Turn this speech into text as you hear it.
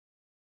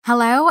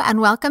Hello,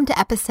 and welcome to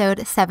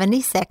episode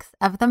 76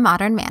 of The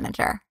Modern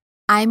Manager.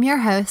 I'm your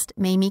host,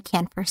 Mamie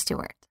Canfer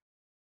Stewart.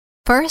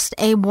 First,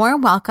 a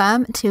warm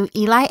welcome to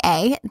Eli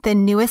A., the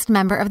newest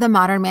member of the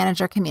Modern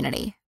Manager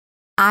community.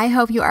 I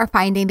hope you are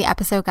finding the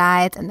episode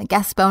guides and the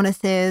guest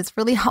bonuses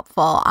really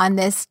helpful on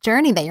this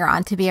journey that you're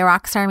on to be a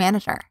rockstar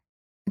manager.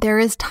 There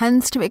is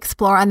tons to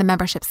explore on the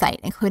membership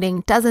site,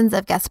 including dozens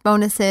of guest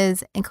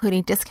bonuses,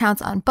 including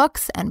discounts on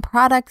books and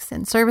products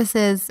and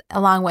services,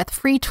 along with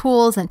free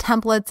tools and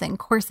templates and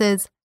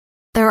courses.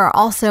 There are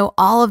also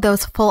all of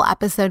those full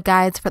episode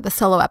guides for the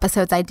solo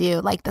episodes I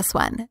do, like this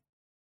one.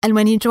 And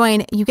when you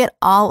join, you get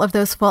all of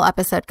those full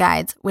episode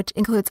guides, which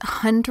includes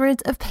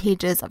hundreds of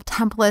pages of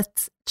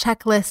templates,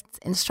 checklists,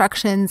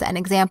 instructions, and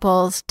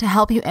examples to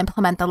help you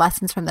implement the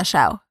lessons from the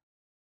show.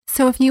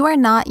 So if you are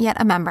not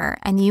yet a member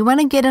and you want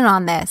to get in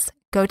on this,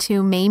 go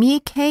to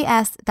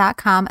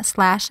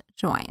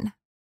mamieks.com/join.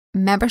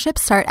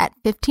 Memberships start at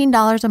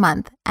 $15 a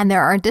month, and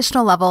there are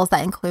additional levels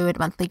that include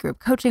monthly group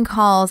coaching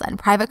calls and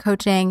private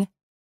coaching.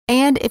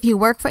 And if you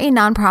work for a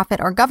nonprofit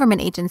or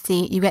government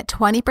agency, you get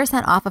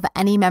 20% off of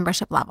any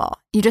membership level.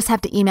 You just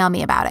have to email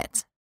me about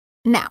it.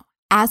 Now,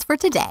 as for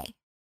today,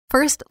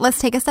 first, let's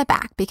take a step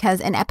back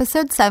because in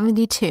episode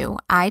 72,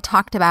 I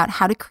talked about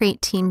how to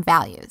create team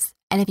values.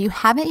 And if you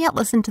haven't yet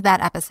listened to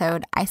that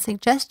episode, I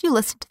suggest you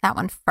listen to that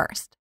one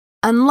first,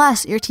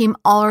 unless your team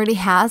already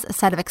has a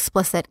set of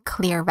explicit,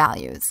 clear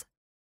values.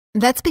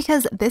 That's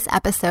because this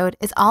episode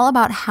is all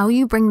about how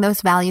you bring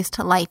those values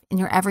to life in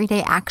your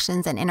everyday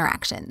actions and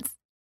interactions.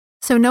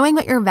 So knowing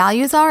what your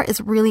values are is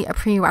really a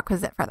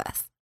prerequisite for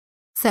this.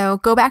 So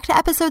go back to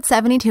episode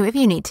 72 if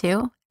you need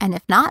to, and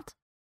if not,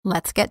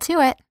 let's get to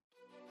it.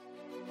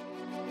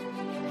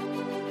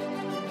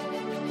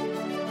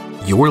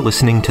 You're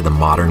listening to The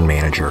Modern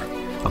Manager,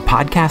 a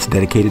podcast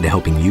dedicated to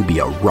helping you be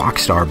a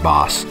rockstar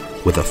boss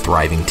with a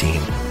thriving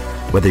team.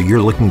 Whether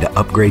you're looking to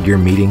upgrade your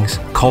meetings,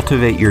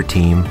 cultivate your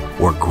team,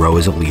 or grow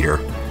as a leader,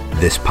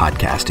 this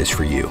podcast is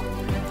for you.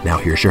 Now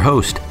here's your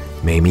host,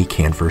 Mamie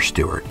Canfer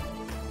Stewart.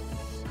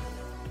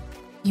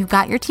 You've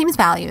got your team's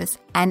values,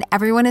 and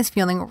everyone is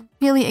feeling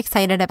really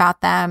excited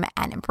about them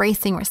and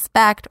embracing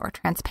respect or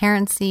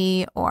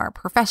transparency or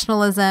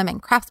professionalism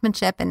and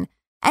craftsmanship and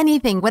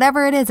anything,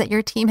 whatever it is that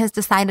your team has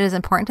decided is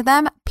important to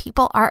them,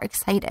 people are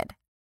excited.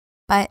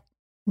 But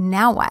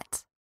now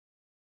what?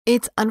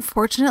 It's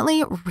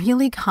unfortunately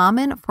really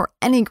common for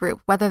any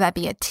group, whether that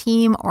be a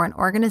team or an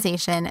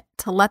organization,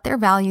 to let their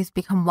values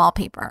become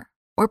wallpaper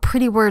or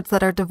pretty words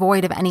that are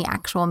devoid of any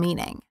actual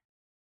meaning.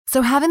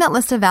 So having that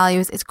list of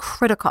values is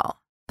critical,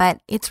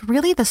 but it's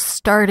really the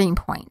starting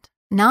point,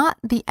 not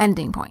the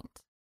ending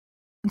point.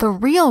 The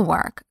real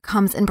work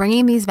comes in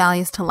bringing these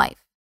values to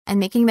life and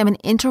making them an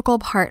integral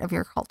part of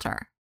your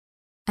culture.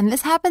 And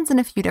this happens in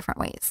a few different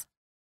ways.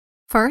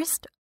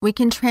 First, we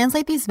can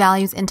translate these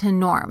values into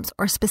norms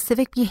or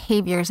specific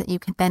behaviors that you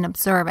can then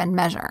observe and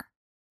measure.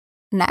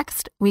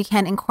 Next, we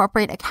can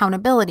incorporate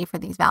accountability for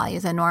these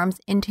values and norms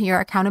into your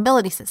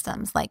accountability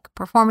systems like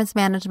performance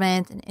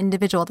management and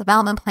individual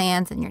development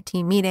plans in your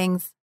team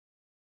meetings.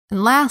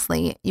 And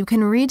lastly, you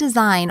can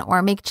redesign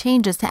or make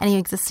changes to any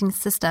existing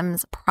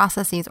systems,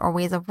 processes, or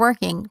ways of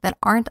working that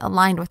aren't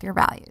aligned with your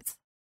values.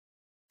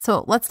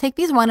 So let's take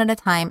these one at a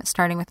time,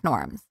 starting with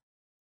norms.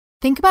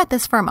 Think about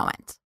this for a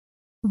moment.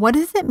 What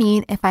does it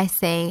mean if I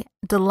say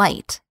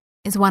delight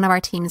is one of our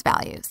team's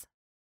values?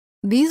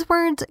 These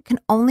words can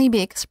only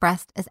be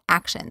expressed as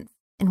actions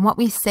in what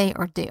we say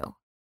or do.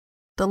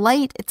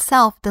 Delight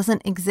itself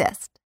doesn't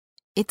exist.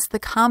 It's the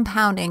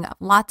compounding of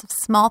lots of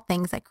small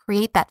things that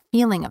create that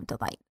feeling of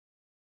delight.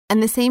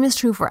 And the same is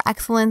true for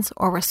excellence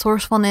or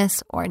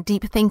resourcefulness or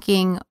deep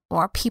thinking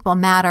or people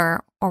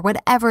matter or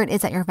whatever it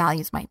is that your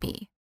values might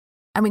be.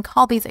 And we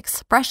call these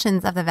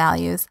expressions of the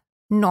values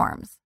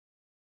norms.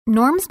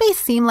 Norms may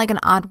seem like an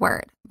odd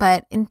word,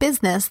 but in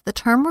business, the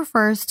term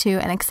refers to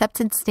an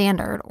accepted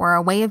standard or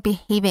a way of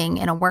behaving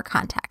in a work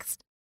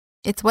context.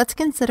 It's what's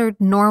considered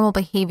normal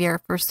behavior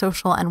for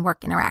social and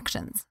work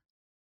interactions.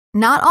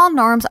 Not all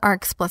norms are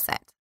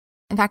explicit.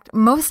 In fact,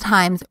 most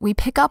times we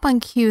pick up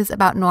on cues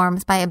about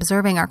norms by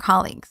observing our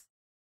colleagues.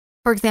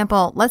 For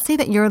example, let's say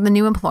that you're the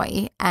new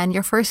employee and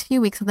your first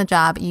few weeks on the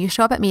job, you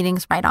show up at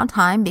meetings right on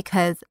time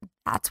because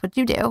that's what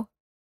you do.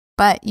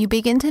 But you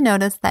begin to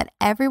notice that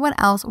everyone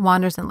else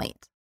wanders in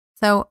late.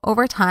 So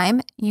over time,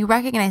 you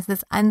recognize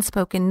this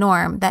unspoken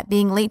norm that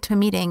being late to a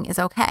meeting is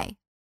okay.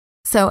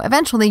 So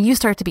eventually you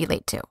start to be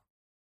late too.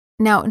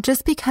 Now,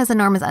 just because a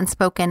norm is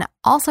unspoken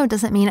also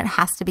doesn't mean it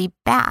has to be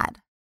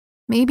bad.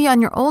 Maybe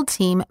on your old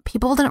team,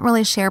 people didn't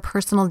really share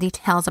personal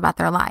details about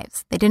their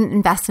lives. They didn't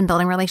invest in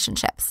building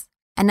relationships.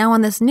 And now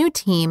on this new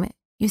team,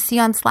 you see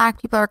on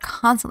Slack, people are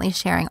constantly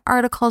sharing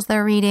articles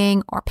they're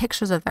reading or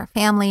pictures of their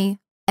family.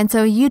 And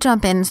so you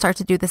jump in and start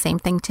to do the same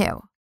thing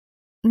too.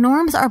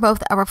 Norms are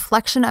both a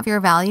reflection of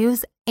your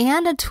values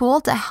and a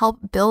tool to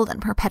help build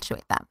and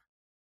perpetuate them.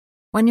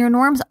 When your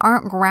norms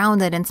aren't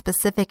grounded in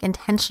specific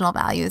intentional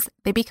values,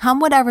 they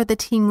become whatever the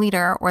team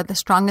leader or the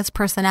strongest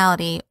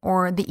personality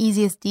or the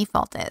easiest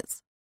default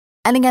is.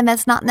 And again,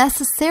 that's not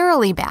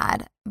necessarily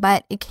bad,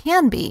 but it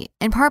can be,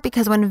 in part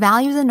because when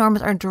values and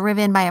norms are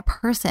driven by a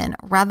person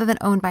rather than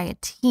owned by a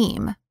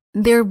team,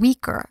 they're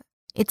weaker.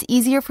 It's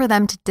easier for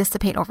them to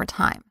dissipate over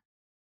time.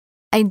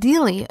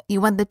 Ideally,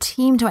 you want the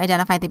team to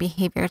identify the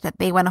behaviors that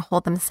they want to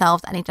hold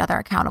themselves and each other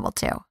accountable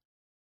to.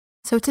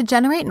 So to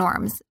generate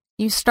norms,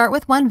 you start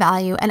with one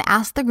value and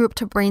ask the group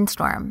to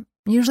brainstorm,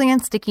 usually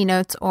on sticky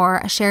notes or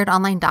a shared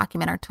online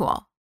document or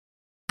tool.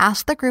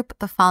 Ask the group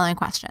the following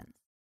questions.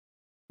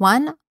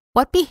 1,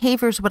 what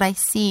behaviors would I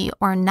see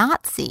or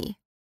not see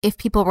if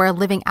people were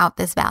living out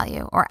this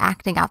value or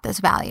acting out this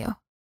value?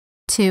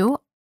 2,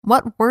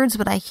 what words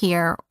would I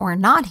hear or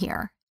not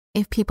hear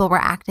if people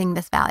were acting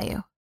this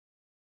value?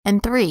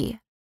 And 3,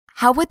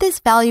 how would this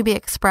value be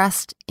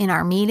expressed in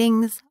our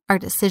meetings, our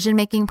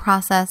decision-making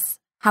process,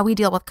 how we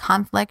deal with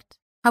conflict,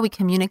 how we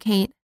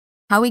communicate,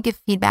 how we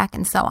give feedback,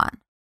 and so on?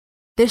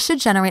 This should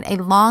generate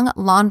a long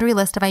laundry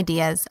list of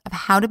ideas of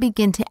how to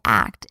begin to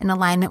act in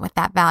alignment with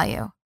that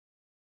value.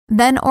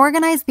 Then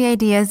organize the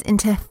ideas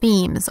into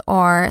themes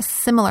or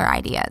similar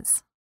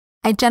ideas.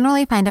 I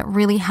generally find it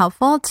really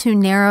helpful to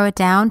narrow it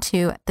down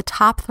to the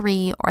top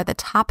 3 or the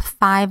top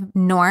 5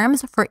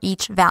 norms for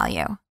each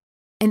value.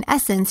 In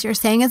essence, you're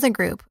saying as a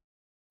group,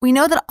 we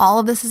know that all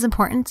of this is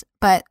important,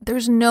 but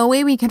there's no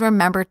way we can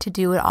remember to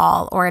do it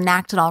all or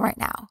enact it all right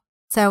now.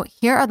 So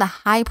here are the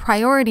high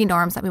priority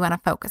norms that we want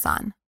to focus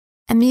on.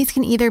 And these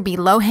can either be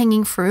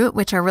low-hanging fruit,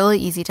 which are really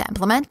easy to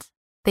implement.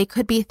 They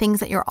could be things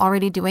that you're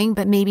already doing,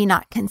 but maybe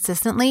not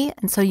consistently,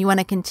 and so you want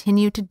to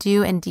continue to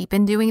do and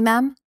deepen doing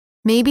them.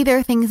 Maybe there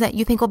are things that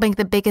you think will make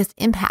the biggest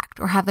impact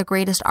or have the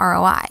greatest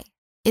ROI.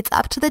 It's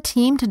up to the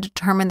team to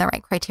determine the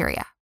right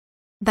criteria.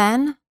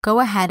 Then go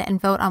ahead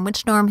and vote on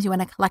which norms you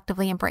want to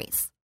collectively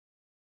embrace.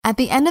 At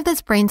the end of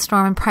this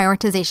brainstorm and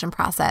prioritization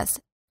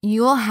process,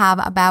 you will have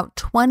about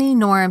 20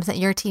 norms that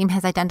your team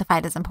has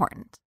identified as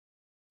important.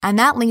 And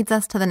that leads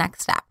us to the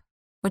next step,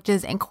 which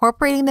is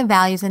incorporating the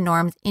values and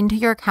norms into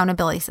your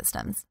accountability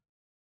systems.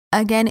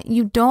 Again,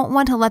 you don't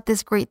want to let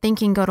this great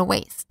thinking go to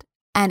waste.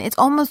 And it's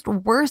almost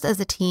worse as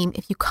a team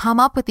if you come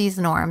up with these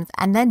norms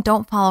and then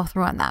don't follow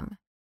through on them.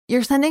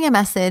 You're sending a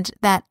message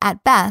that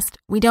at best,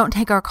 we don't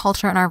take our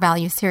culture and our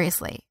values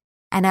seriously.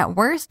 And at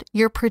worst,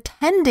 you're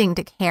pretending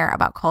to care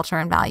about culture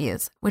and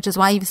values, which is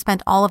why you've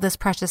spent all of this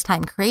precious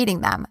time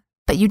creating them,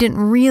 but you didn't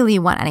really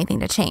want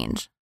anything to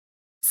change.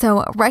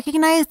 So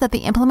recognize that the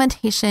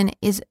implementation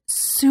is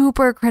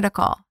super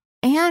critical,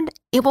 and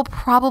it will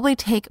probably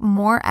take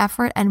more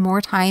effort and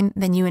more time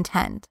than you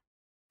intend,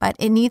 but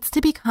it needs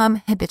to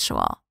become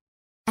habitual.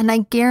 And I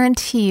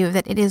guarantee you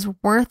that it is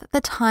worth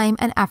the time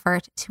and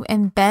effort to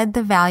embed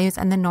the values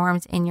and the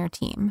norms in your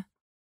team.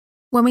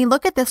 When we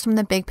look at this from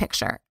the big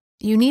picture,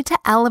 you need to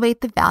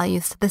elevate the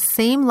values to the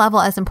same level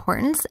as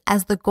importance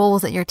as the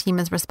goals that your team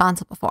is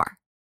responsible for.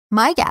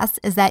 My guess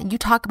is that you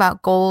talk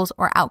about goals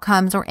or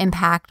outcomes or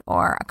impact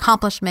or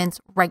accomplishments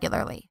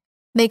regularly.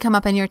 They come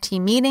up in your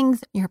team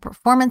meetings, your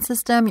performance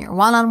system, your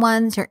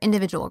one-on-ones, your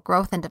individual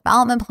growth and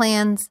development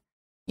plans.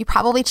 You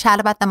probably chat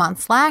about them on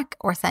Slack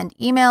or send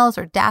emails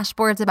or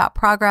dashboards about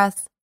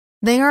progress.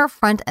 They are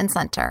front and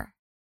center,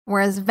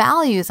 whereas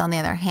values, on the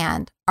other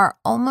hand, are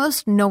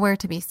almost nowhere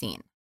to be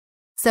seen.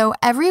 So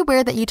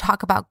everywhere that you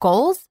talk about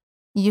goals,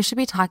 you should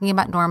be talking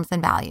about norms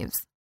and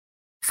values.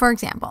 For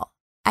example,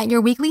 at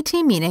your weekly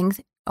team meetings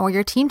or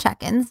your team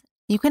check-ins,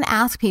 you can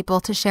ask people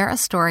to share a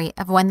story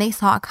of when they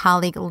saw a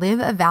colleague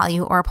live a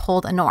value or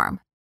uphold a norm.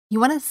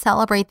 You want to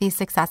celebrate these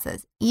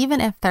successes,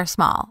 even if they're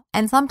small,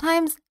 and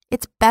sometimes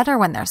it's better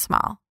when they're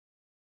small.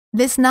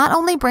 This not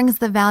only brings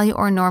the value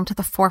or norm to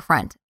the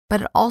forefront,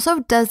 but it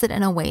also does it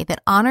in a way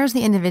that honors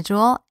the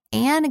individual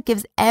and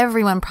gives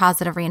everyone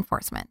positive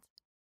reinforcement.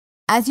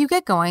 As you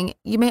get going,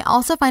 you may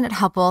also find it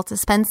helpful to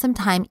spend some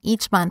time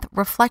each month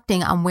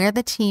reflecting on where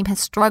the team has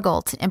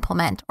struggled to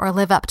implement or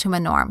live up to a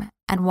norm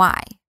and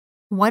why.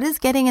 What is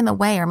getting in the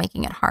way or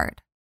making it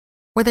hard?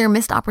 Were there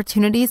missed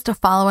opportunities to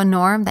follow a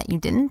norm that you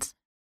didn't?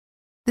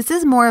 This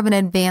is more of an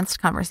advanced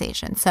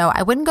conversation, so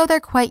I wouldn't go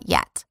there quite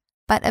yet.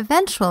 But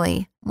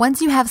eventually,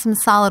 once you have some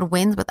solid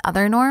wins with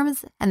other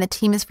norms and the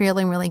team is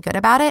feeling really good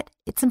about it,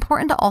 it's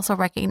important to also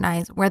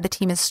recognize where the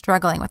team is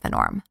struggling with a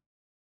norm.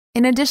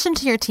 In addition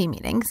to your team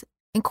meetings,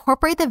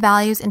 incorporate the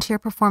values into your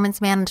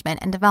performance management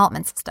and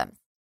development systems.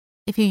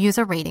 If you use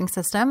a rating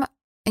system,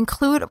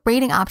 include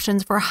rating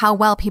options for how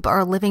well people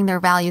are living their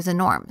values and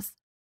norms.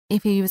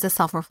 If you use a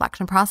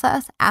self-reflection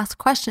process, ask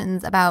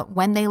questions about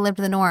when they lived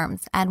the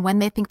norms and when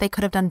they think they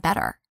could have done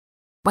better.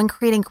 When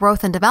creating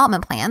growth and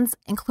development plans,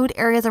 include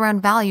areas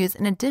around values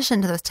in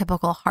addition to those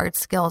typical hard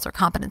skills or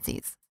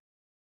competencies.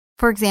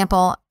 For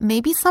example,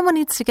 maybe someone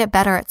needs to get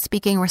better at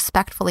speaking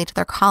respectfully to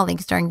their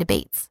colleagues during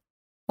debates.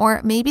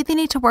 Or maybe they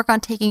need to work on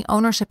taking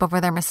ownership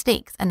over their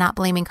mistakes and not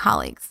blaming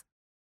colleagues.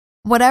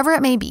 Whatever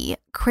it may be,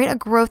 create a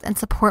growth and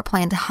support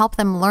plan to help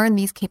them learn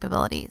these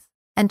capabilities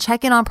and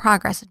check in on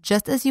progress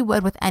just as you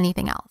would with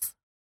anything else.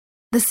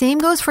 The same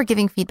goes for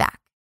giving feedback.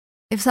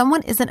 If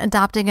someone isn't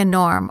adopting a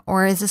norm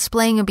or is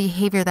displaying a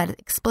behavior that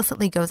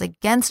explicitly goes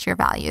against your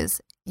values,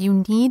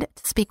 you need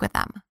to speak with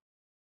them.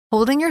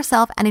 Holding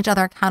yourself and each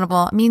other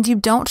accountable means you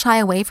don't shy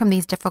away from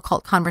these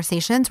difficult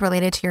conversations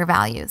related to your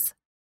values.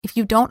 If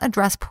you don't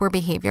address poor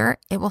behavior,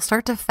 it will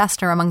start to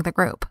fester among the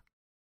group.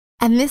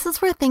 And this is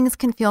where things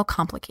can feel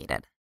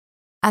complicated.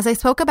 As I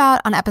spoke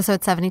about on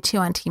episode 72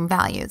 on team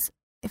values,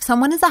 if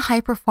someone is a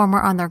high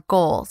performer on their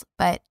goals,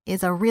 but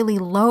is a really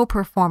low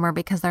performer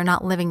because they're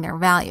not living their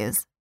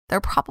values, they're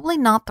probably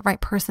not the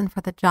right person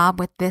for the job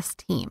with this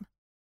team.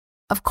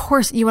 Of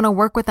course, you want to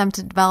work with them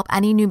to develop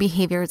any new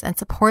behaviors and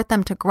support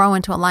them to grow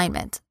into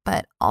alignment.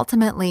 But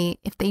ultimately,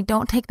 if they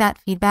don't take that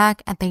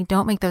feedback and they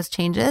don't make those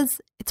changes,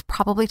 it's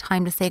probably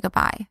time to say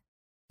goodbye.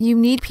 You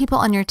need people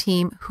on your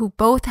team who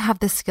both have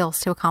the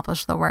skills to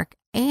accomplish the work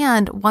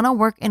and want to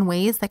work in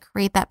ways that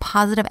create that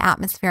positive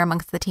atmosphere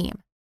amongst the team.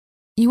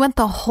 You want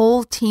the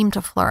whole team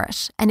to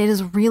flourish, and it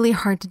is really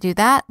hard to do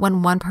that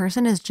when one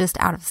person is just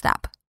out of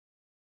step.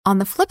 On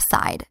the flip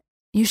side,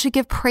 you should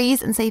give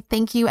praise and say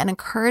thank you and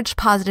encourage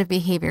positive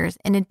behaviors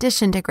in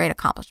addition to great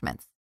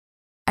accomplishments.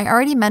 I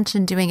already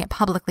mentioned doing it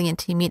publicly in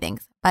team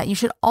meetings, but you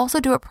should also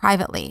do it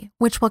privately,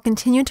 which will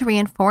continue to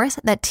reinforce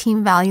that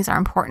team values are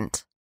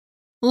important.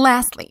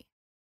 Lastly,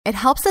 it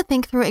helps to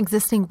think through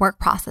existing work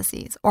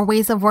processes or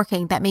ways of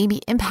working that may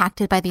be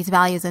impacted by these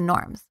values and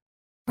norms.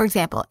 For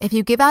example, if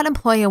you give out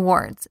employee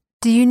awards,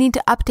 do you need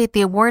to update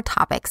the award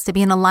topics to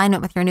be in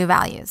alignment with your new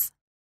values?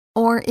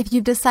 Or if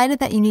you've decided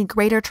that you need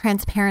greater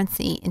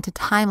transparency into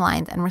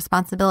timelines and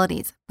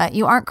responsibilities, but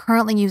you aren't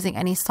currently using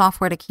any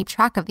software to keep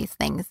track of these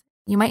things,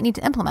 you might need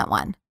to implement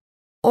one.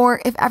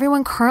 Or if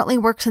everyone currently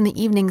works in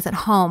the evenings at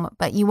home,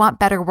 but you want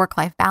better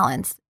work-life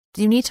balance,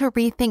 do you need to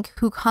rethink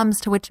who comes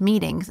to which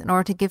meetings in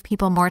order to give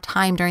people more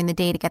time during the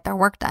day to get their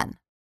work done?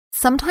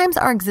 Sometimes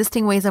our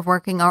existing ways of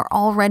working are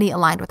already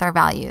aligned with our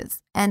values,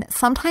 and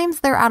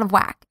sometimes they're out of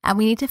whack, and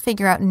we need to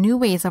figure out new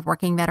ways of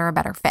working that are a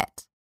better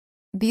fit.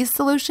 These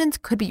solutions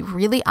could be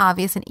really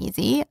obvious and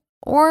easy,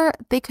 or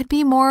they could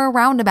be more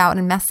roundabout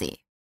and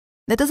messy.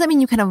 That doesn't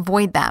mean you can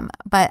avoid them,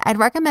 but I'd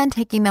recommend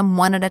taking them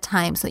one at a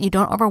time so that you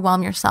don't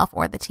overwhelm yourself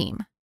or the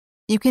team.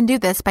 You can do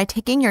this by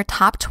taking your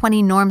top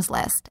 20 norms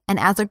list and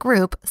as a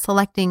group,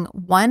 selecting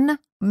 1,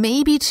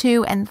 maybe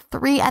 2, and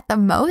 3 at the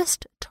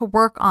most to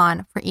work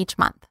on for each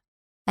month.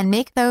 And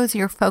make those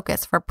your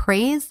focus for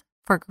praise,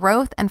 for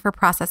growth, and for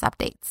process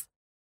updates.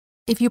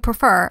 If you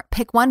prefer,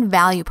 pick one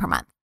value per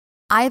month.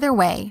 Either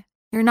way,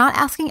 you're not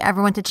asking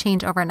everyone to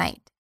change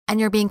overnight, and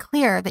you're being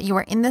clear that you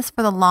are in this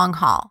for the long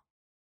haul.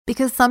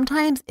 Because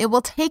sometimes it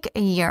will take a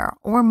year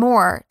or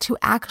more to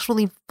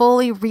actually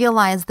fully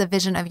realize the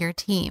vision of your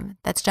team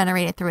that's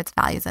generated through its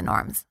values and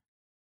norms.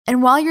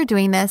 And while you're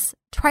doing this,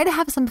 try to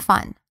have some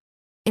fun.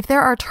 If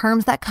there are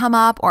terms that come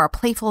up or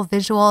playful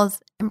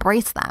visuals,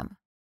 embrace them.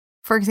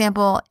 For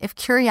example, if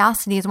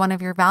curiosity is one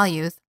of your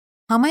values,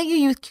 how might you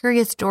use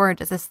Curious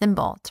George as a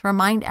symbol to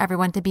remind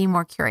everyone to be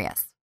more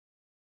curious?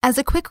 As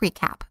a quick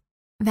recap,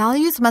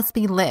 values must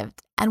be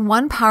lived, and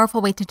one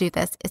powerful way to do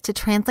this is to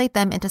translate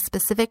them into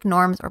specific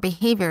norms or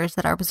behaviors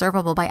that are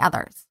observable by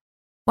others.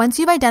 Once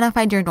you've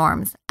identified your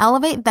norms,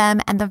 elevate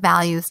them and the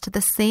values to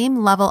the same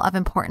level of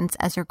importance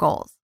as your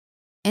goals.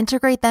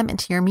 Integrate them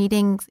into your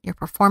meetings, your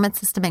performance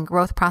system and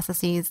growth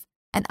processes,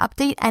 and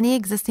update any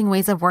existing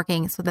ways of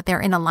working so that they're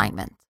in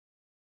alignment.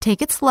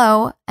 Take it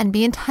slow and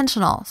be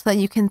intentional so that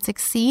you can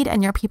succeed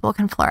and your people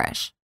can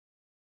flourish.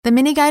 The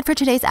mini guide for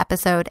today's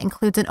episode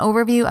includes an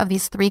overview of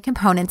these 3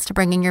 components to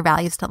bringing your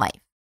values to life.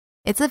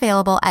 It's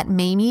available at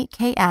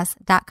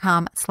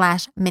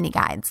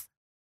mamieks.com/miniguides.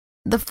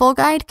 The full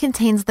guide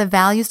contains the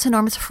Values to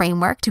Norms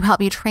framework to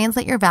help you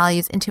translate your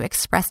values into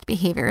expressed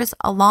behaviors,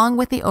 along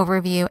with the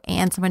overview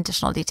and some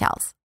additional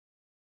details.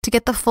 To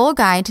get the full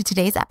guide to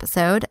today's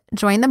episode,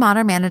 join the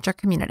Modern Manager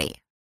community.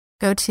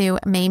 Go to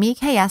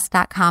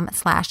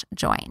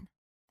mamieks.com/join.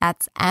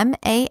 That's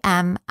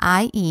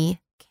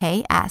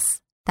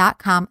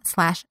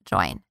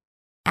MAMIEKS.com/join.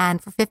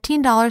 And for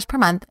 $15 per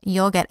month,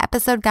 you'll get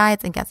episode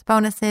guides and guest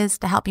bonuses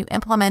to help you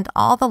implement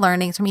all the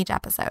learnings from each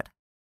episode.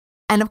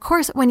 And of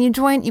course, when you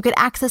join, you get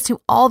access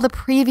to all the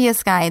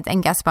previous guides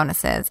and guest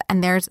bonuses,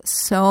 and there's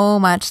so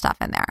much stuff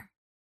in there.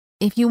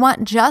 If you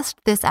want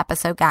just this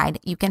episode guide,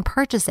 you can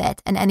purchase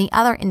it and any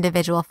other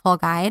individual full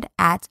guide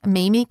at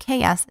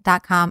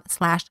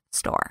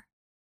mamieks.com/store.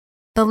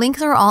 The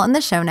links are all in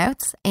the show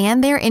notes,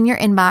 and they're in your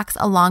inbox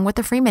along with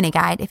the free mini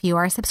guide if you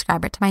are a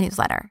subscriber to my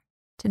newsletter.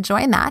 To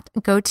join that,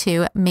 go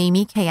to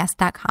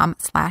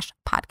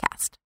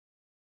mamieks.com/podcast.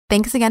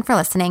 Thanks again for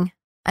listening.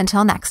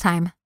 Until next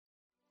time.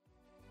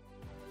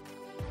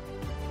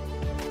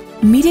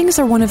 Meetings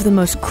are one of the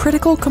most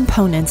critical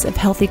components of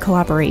healthy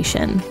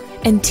collaboration,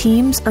 and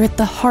teams are at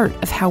the heart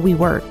of how we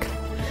work.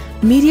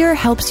 Meteor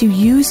helps you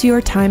use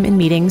your time in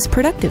meetings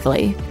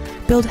productively,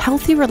 build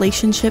healthy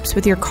relationships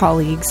with your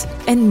colleagues,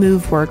 and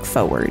move work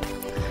forward.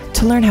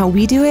 To learn how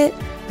we do it,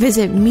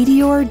 visit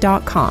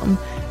meteor.com.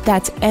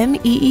 That's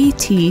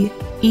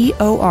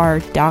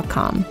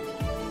MEETEOR.com.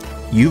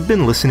 You've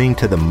been listening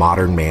to The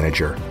Modern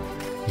Manager.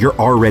 You're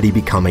already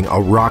becoming a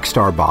rock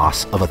star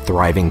boss of a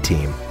thriving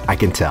team, I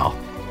can tell.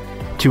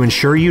 To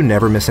ensure you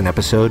never miss an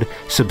episode,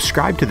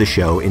 subscribe to the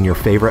show in your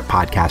favorite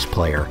podcast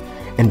player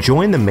and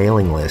join the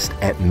mailing list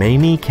at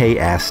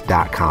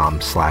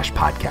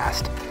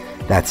mamieks.com/podcast.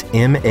 That's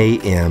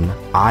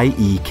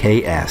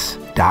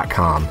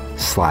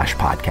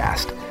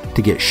MAMIEKS.com/podcast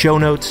to get show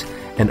notes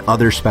and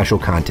other special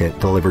content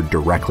delivered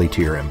directly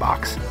to your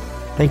inbox.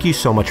 Thank you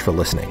so much for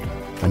listening.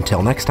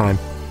 Until next time.